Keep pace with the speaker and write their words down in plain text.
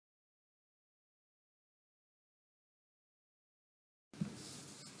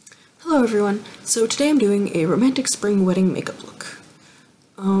Hello everyone, so today I'm doing a romantic spring wedding makeup look.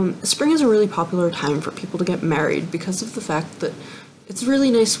 Spring is a really popular time for people to get married because of the fact that it's really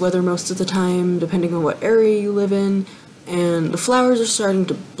nice weather most of the time, depending on what area you live in, and the flowers are starting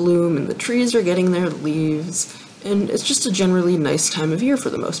to bloom and the trees are getting their leaves, and it's just a generally nice time of year for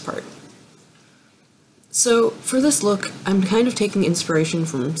the most part. So for this look, I'm kind of taking inspiration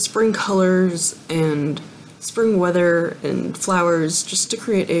from spring colors and spring weather and flowers just to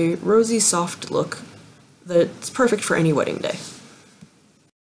create a rosy, soft look that's perfect for any wedding day.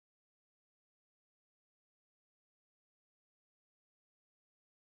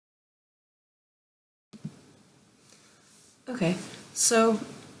 Okay, so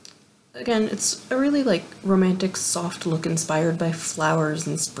again, it's a really romantic, soft look inspired by flowers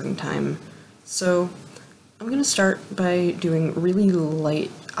and springtime. So I'm gonna start by doing really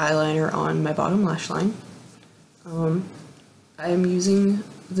light eyeliner on my bottom lash line. I'm using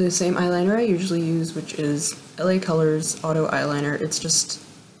the same eyeliner I usually use, which is L.A Colors Auto Eyeliner. It's just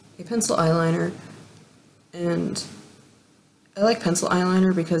a pencil eyeliner, and I like pencil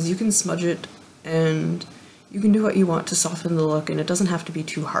eyeliner because you can smudge it and you can do what you want to soften the look, and it doesn't have to be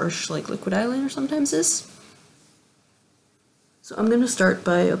too harsh like liquid eyeliner sometimes is. So I'm going to start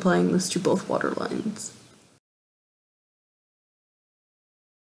by applying this to both waterlines.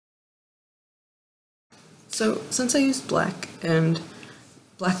 So since I used black, and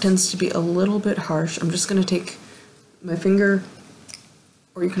black tends to be a little bit harsh, I'm just going to take my finger,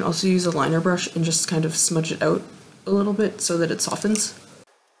 or you can also use a liner brush, and just kind of smudge it out a little bit so that it softens.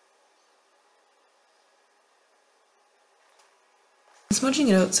 Smudging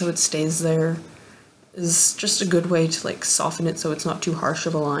it out so it stays there is just a good way to soften it so it's not too harsh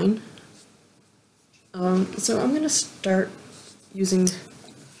of a line. So I'm going to start using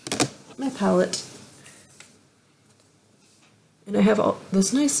my palette. And I have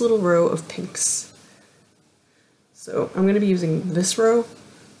this nice little row of pinks. So I'm going to be using this row,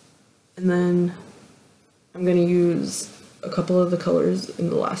 and then I'm going to use a couple of the colors in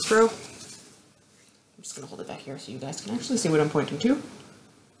the last row. I'm just going to hold it back here so you guys can actually see what I'm pointing to.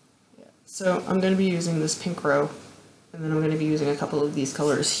 Yeah. So I'm going to be using this pink row, and then I'm going to be using a couple of these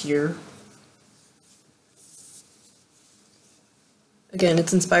colors here. Again,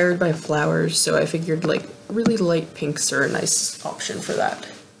 it's inspired by flowers, so I figured really light pinks are a nice option for that.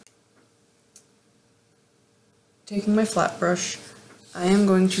 Taking my flat brush, I am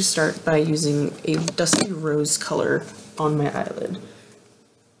going to start by using a dusty rose color on my eyelid,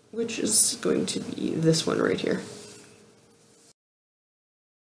 which is going to be this one right here.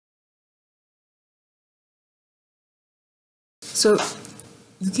 So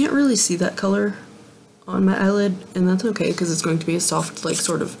you can't really see that color on my eyelid, and that's okay because it's going to be a soft,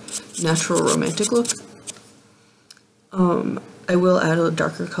 sort of natural romantic look. I will add a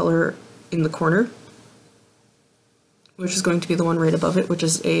darker color in the corner, which is going to be the one right above it, which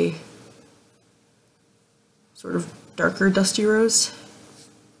is a sort of darker dusty rose.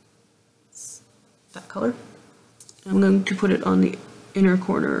 That color. And I'm going to put it on the inner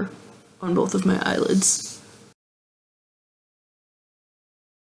corner on both of my eyelids.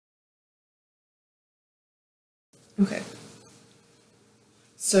 Okay,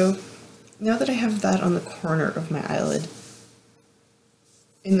 so now that I have that on the corner of my eyelid,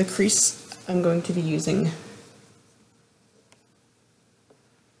 in the crease I'm going to be using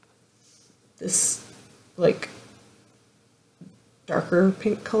this darker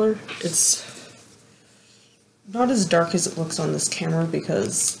pink color. It's not as dark as it looks on this camera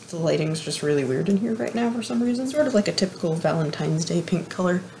because the lighting's just really weird in here right now for some reason. Sort of like a typical Valentine's Day pink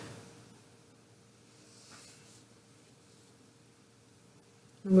color.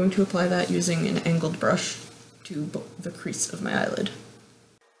 I'm going to apply that using an angled brush to the crease of my eyelid.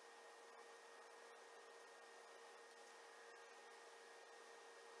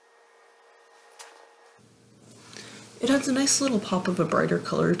 It adds a nice little pop of a brighter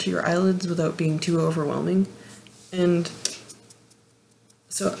color to your eyelids without being too overwhelming. And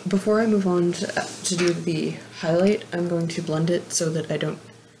so before I move on to do the highlight, I'm going to blend it so that I don't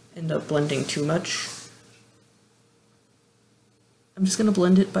end up blending too much. I'm just going to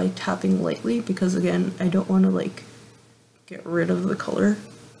blend it by tapping lightly because, again, I don't want to get rid of the color.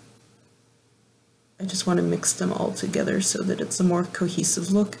 I just want to mix them all together so that it's a more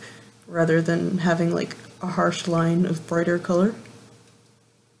cohesive look rather than having a harsh line of brighter color.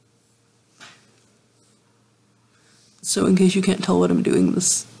 So in case you can't tell what I'm doing,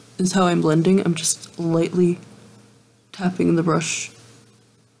 this is how I'm blending. I'm just lightly tapping the brush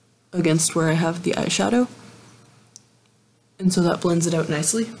against where I have the eyeshadow. And so that blends it out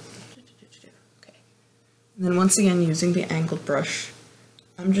nicely. Okay. And then once again, using the angled brush,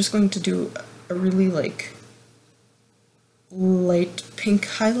 I'm just going to do a really like light pink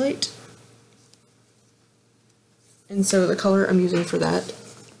highlight. And so the color I'm using for that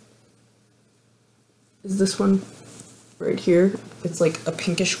is this one right here. It's like a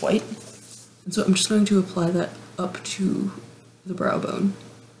pinkish white. And so I'm just going to apply that up to the brow bone.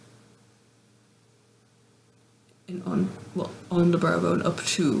 And on the brow bone up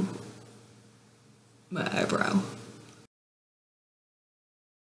to my eyebrow.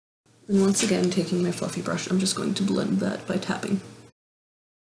 And once again, taking my fluffy brush, I'm just going to blend that by tapping.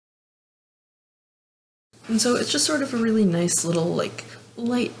 And so it's just sort of a really nice little like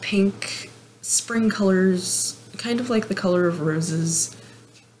light pink spring colors, kind of like the color of roses.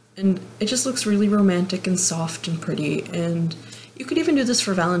 And it just looks really romantic and soft and pretty, and you could even do this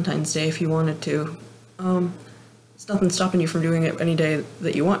for Valentine's Day if you wanted to. There's nothing stopping you from doing it any day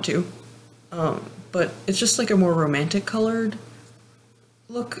that you want to. But it's just like a more romantic colored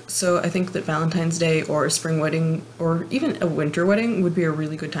look, so I think that Valentine's Day or a spring wedding or even a winter wedding would be a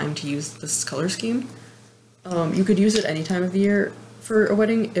really good time to use this color scheme. You could use it any time of the year for a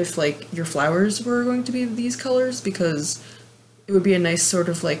wedding if like your flowers were going to be these colors, because it would be a nice sort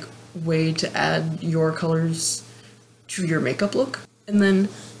of like way to add your colors to your makeup look. And then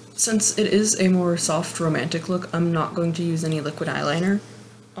since it is a more soft romantic look, I'm not going to use any liquid eyeliner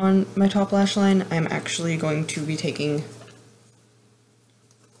on my top lash line. I'm actually going to be taking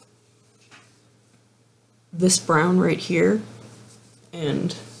this brown right here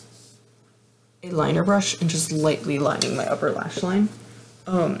and a liner brush and just lightly lining my upper lash line.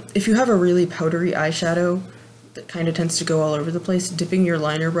 If you have a really powdery eyeshadow that kind of tends to go all over the place, dipping your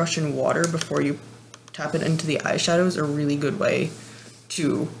liner brush in water before you tap it into the eyeshadow is a really good way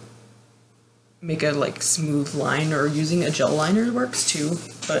to make a like smooth line, or using a gel liner works too,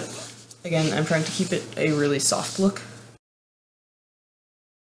 but again, I'm trying to keep it a really soft look.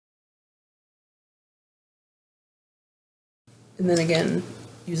 And then again,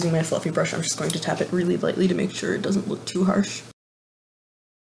 using my fluffy brush, I'm just going to tap it really lightly to make sure it doesn't look too harsh.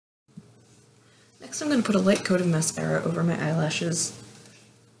 Next I'm going to put a light coat of mascara over my eyelashes.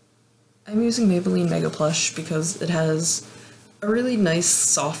 I'm using Maybelline Mega Plush because it has a really nice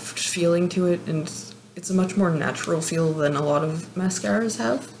soft feeling to it, and it's a much more natural feel than a lot of mascaras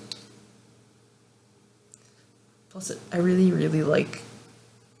have. Plus I really, really like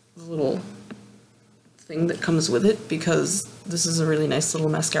the little thing that comes with it, because this is a really nice little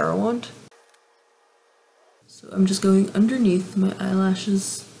mascara wand. So I'm just going underneath my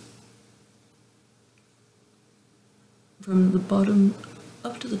eyelashes from the bottom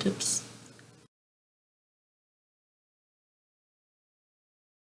up to the tips.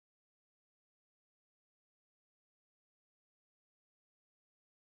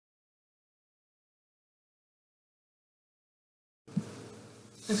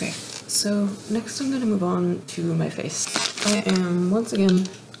 Okay, so next I'm going to move on to my face. I am once again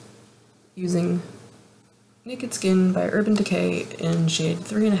using Naked Skin by Urban Decay in shade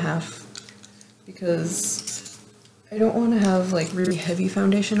 3.5 because I don't want to have like really heavy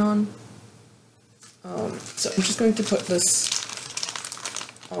foundation on. So I'm just going to put this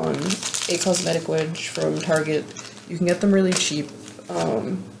on a cosmetic wedge from Target. You can get them really cheap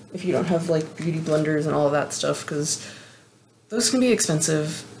if you don't have like beauty blenders and all of that stuff, because those can be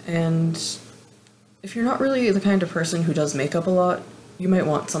expensive, and if you're not really the kind of person who does makeup a lot, you might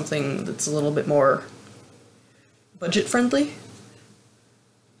want something that's a little bit more budget friendly.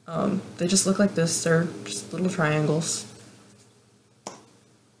 They just look like this. They're just little triangles.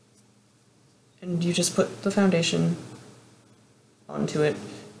 And you just put the foundation onto it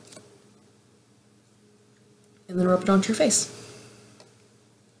and then rub it onto your face.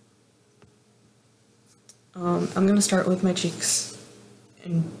 I'm going to start with my cheeks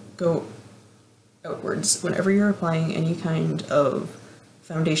and go outwards. Whenever you're applying any kind of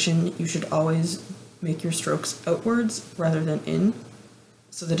foundation, you should always make your strokes outwards rather than in,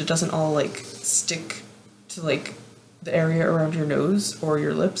 so that it doesn't all like stick to like the area around your nose or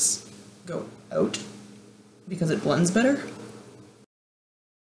your lips. Go out because it blends better.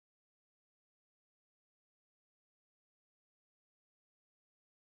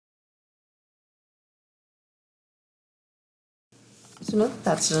 So now that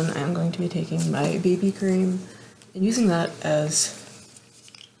that's done, I'm going to be taking my BB cream and using that as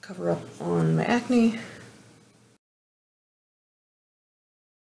cover up on my acne.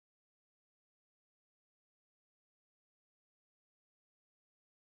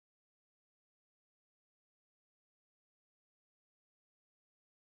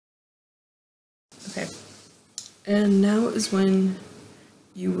 Okay, and now is when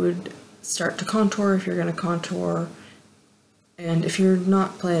you would start to contour if you're going to contour, And if you're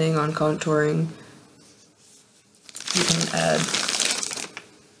not planning on contouring, you can add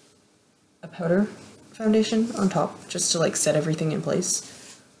a powder foundation on top just to like set everything in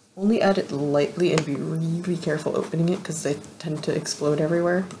place. Only add it lightly and be really careful opening it because they tend to explode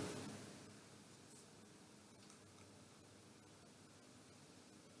everywhere.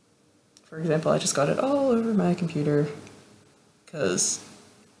 For example, I just got it all over my computer because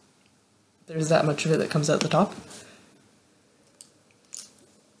there's that much of it that comes out the top.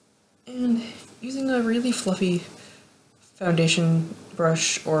 And using a really fluffy foundation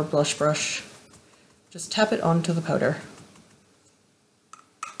brush or blush brush, just tap it onto the powder.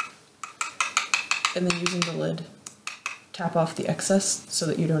 And then using the lid, tap off the excess so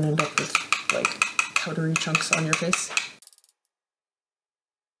that you don't end up with like powdery chunks on your face.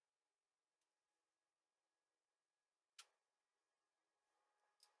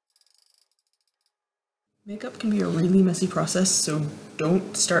 Makeup can be a really messy process, so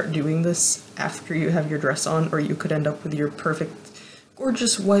don't start doing this after you have your dress on, or you could end up with your perfect,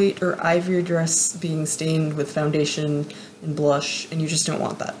 gorgeous white or ivory dress being stained with foundation and blush, and you just don't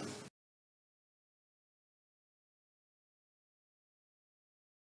want that.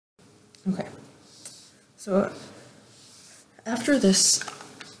 Okay, so after this,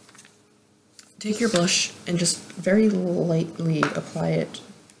 take your blush and just very lightly apply it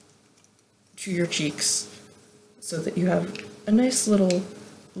to your cheeks so that you have a nice little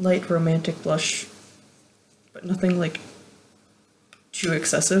light romantic blush, but nothing like too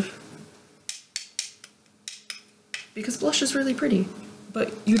excessive. Because blush is really pretty,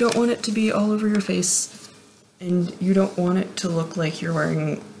 but you don't want it to be all over your face, and you don't want it to look like you're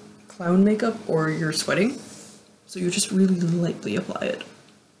wearing clown makeup or you're sweating, so you just really lightly apply it.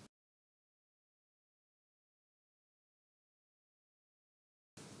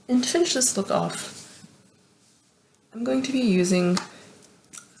 And to finish this look off, I'm going to be using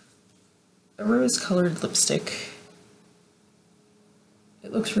a rose-colored lipstick.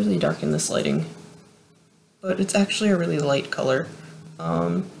 It looks really dark in this lighting, but it's actually a really light color.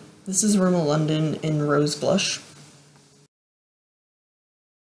 This is Rimmel London in Rose Blush.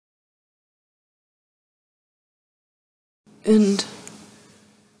 And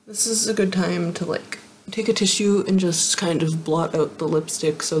this is a good time to like take a tissue and just kind of blot out the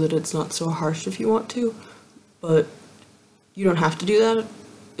lipstick so that it's not so harsh if you want to, but you don't have to do that.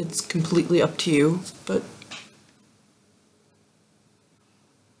 It's completely up to you, but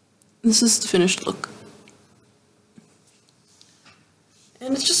this is the finished look.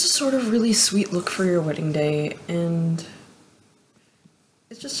 And it's just a sort of really sweet look for your wedding day, and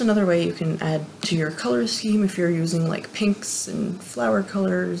it's just another way you can add to your color scheme if you're using like pinks and flower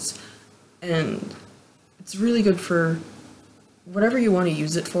colors, and it's really good for whatever you want to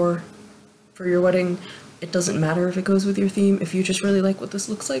use it for your wedding. It doesn't matter if it goes with your theme. If you just really like what this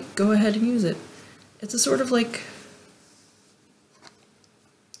looks like, go ahead and use it. It's a sort of like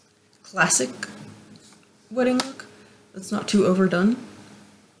classic wedding look that's not too overdone.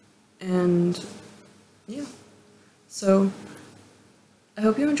 And yeah, so I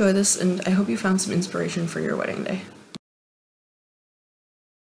hope you enjoy this, and I hope you found some inspiration for your wedding day.